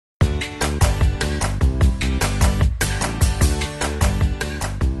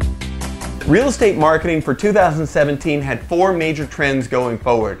Real estate marketing for 2017 had 4 major trends going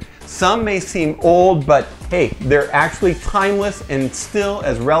forward. Some may seem old, but hey, they're actually timeless and still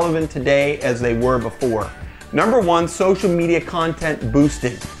as relevant today as they were before. Number 1, social media content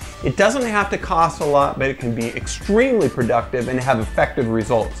boosting. It doesn't have to cost a lot, but it can be extremely productive and have effective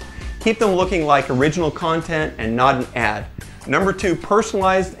results. Keep them looking like original content and not an ad. Number 2,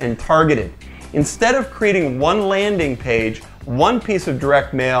 personalized and targeted. Instead of creating one landing page, one piece of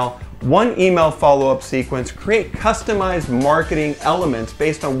direct mail, one email follow-up sequence, create customized marketing elements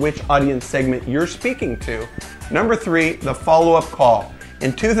based on which audience segment you're speaking to. Number 3, the follow-up call.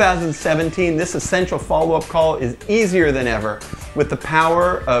 In 2017, this essential follow-up call is easier than ever with the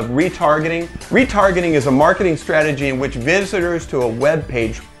power of retargeting. Retargeting is a marketing strategy in which visitors to a web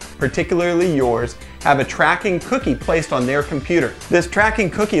page, particularly yours, have a tracking cookie placed on their computer. This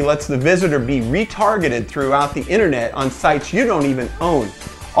tracking cookie lets the visitor be retargeted throughout the internet on sites you don't even own.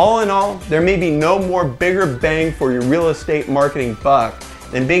 All in all, there may be no more bigger bang for your real estate marketing buck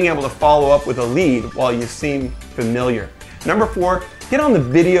than being able to follow up with a lead while you seem familiar. Number 4, get on the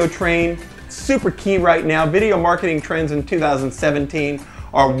video train. It's super key right now. Video marketing trends in 2017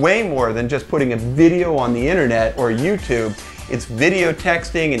 are way more than just putting a video on the internet or YouTube. It's video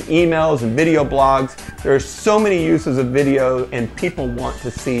texting and emails and video blogs. There are so many uses of video and people want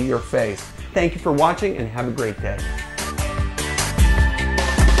to see your face. Thank you for watching and have a great day.